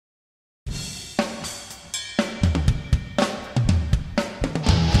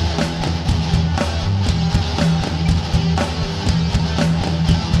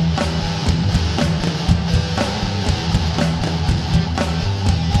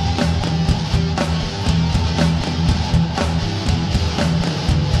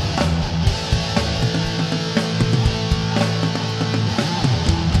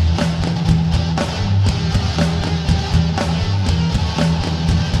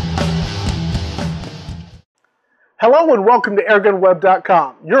Hello and welcome to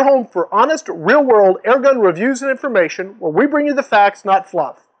AirgunWeb.com, your home for honest, real-world airgun reviews and information where we bring you the facts, not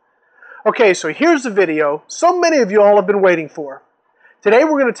fluff. Okay, so here's the video so many of you all have been waiting for. Today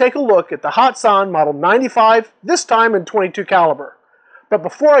we're going to take a look at the Hatsan Model 95, this time in .22 caliber. But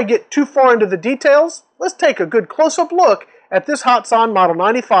before I get too far into the details, let's take a good close-up look at this Hatsan Model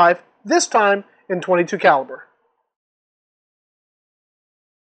 95, this time in .22 caliber.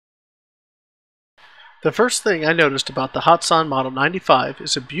 The first thing I noticed about the Hatsan Model 95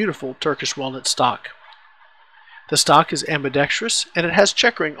 is a beautiful Turkish walnut stock. The stock is ambidextrous and it has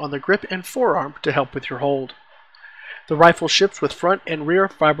checkering on the grip and forearm to help with your hold. The rifle ships with front and rear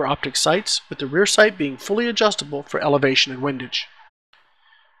fiber optic sights, with the rear sight being fully adjustable for elevation and windage.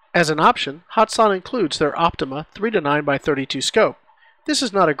 As an option, Hatsan includes their Optima 3-9x32 scope. This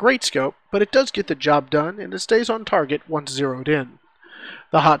is not a great scope, but it does get the job done and it stays on target once zeroed in.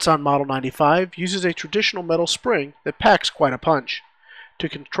 The Hatsan Model 95 uses a traditional metal spring that packs quite a punch. To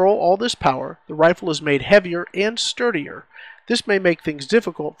control all this power, the rifle is made heavier and sturdier. This may make things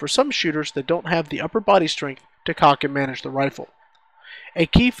difficult for some shooters that don't have the upper body strength to cock and manage the rifle. A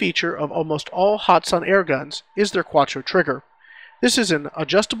key feature of almost all Hatsan airguns is their Quattro trigger. This is an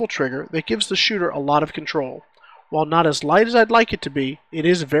adjustable trigger that gives the shooter a lot of control. While not as light as I'd like it to be, it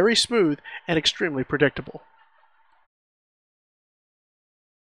is very smooth and extremely predictable.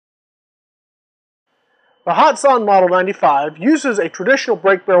 The Hatsan Model 95 uses a traditional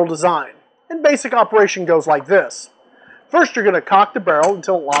break barrel design, and basic operation goes like this. First, you're going to cock the barrel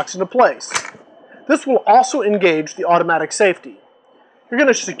until it locks into place. This will also engage the automatic safety. You're going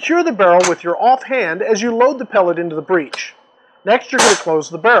to secure the barrel with your offhand as you load the pellet into the breech. Next, you're going to close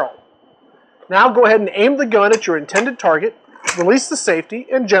the barrel. Now go ahead and aim the gun at your intended target, release the safety,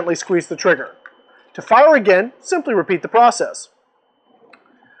 and gently squeeze the trigger. To fire again, simply repeat the process.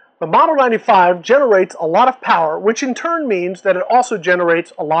 The Model 95 generates a lot of power, which in turn means that it also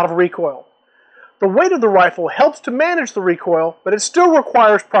generates a lot of recoil. The weight of the rifle helps to manage the recoil, but it still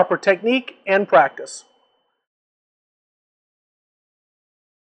requires proper technique and practice.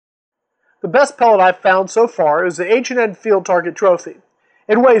 The best pellet I've found so far is the H&N Field Target Trophy.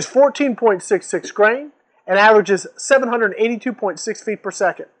 It weighs 14.66 grain and averages 782.6 feet per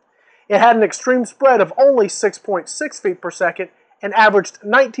second. It had an extreme spread of only 6.6 feet per second and averaged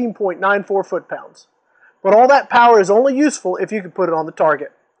 19.94 foot-pounds. But all that power is only useful if you can put it on the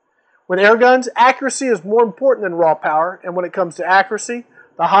target. With airguns, accuracy is more important than raw power, and when it comes to accuracy,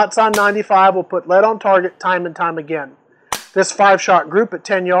 the Hatsan 95 will put lead on target time and time again. This 5-shot group at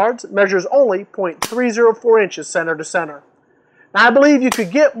 10 yards measures only .304 inches center to center. Now I believe you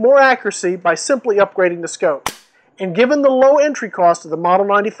could get more accuracy by simply upgrading the scope. And given the low entry cost of the Model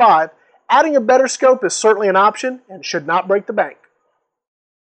 95, adding a better scope is certainly an option and should not break the bank.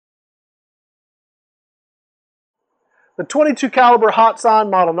 The .22 caliber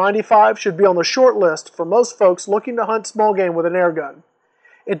Hatsan Model 95 should be on the short list for most folks looking to hunt small game with an airgun.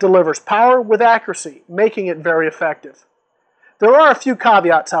 It delivers power with accuracy, making it very effective. There are a few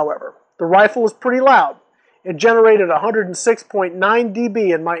caveats, however. The rifle is pretty loud. It generated 106.9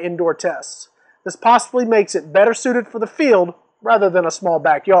 dB in my indoor tests. This possibly makes it better suited for the field rather than a small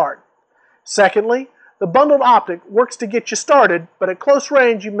backyard. Secondly, the bundled optic works to get you started, but at close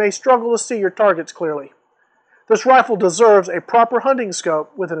range you may struggle to see your targets clearly. This rifle deserves a proper hunting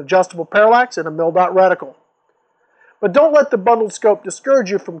scope with an adjustable parallax and a mil-dot reticle. But don't let the bundled scope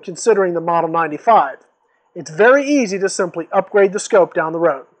discourage you from considering the Model 95. It's very easy to simply upgrade the scope down the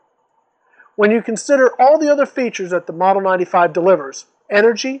road. When you consider all the other features that the Model 95 delivers,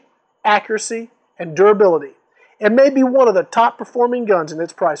 energy, accuracy, and durability, it may be one of the top performing guns in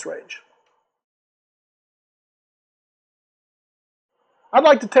its price range. I'd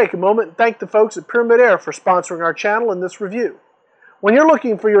like to take a moment and thank the folks at Pyramid Air for sponsoring our channel in this review. When you're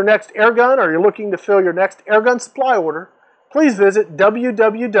looking for your next airgun or you're looking to fill your next airgun supply order, please visit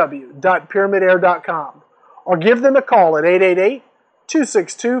www.pyramidair.com or give them a call at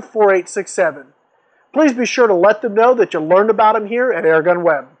 888-262-4867. Please be sure to let them know that you learned about them here at Airgun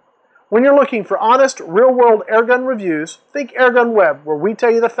Web. When you're looking for honest, real-world airgun reviews, think Airgun Web, where we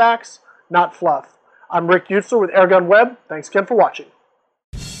tell you the facts, not fluff. I'm Rick Utzler with Airgun Web. Thanks again for watching.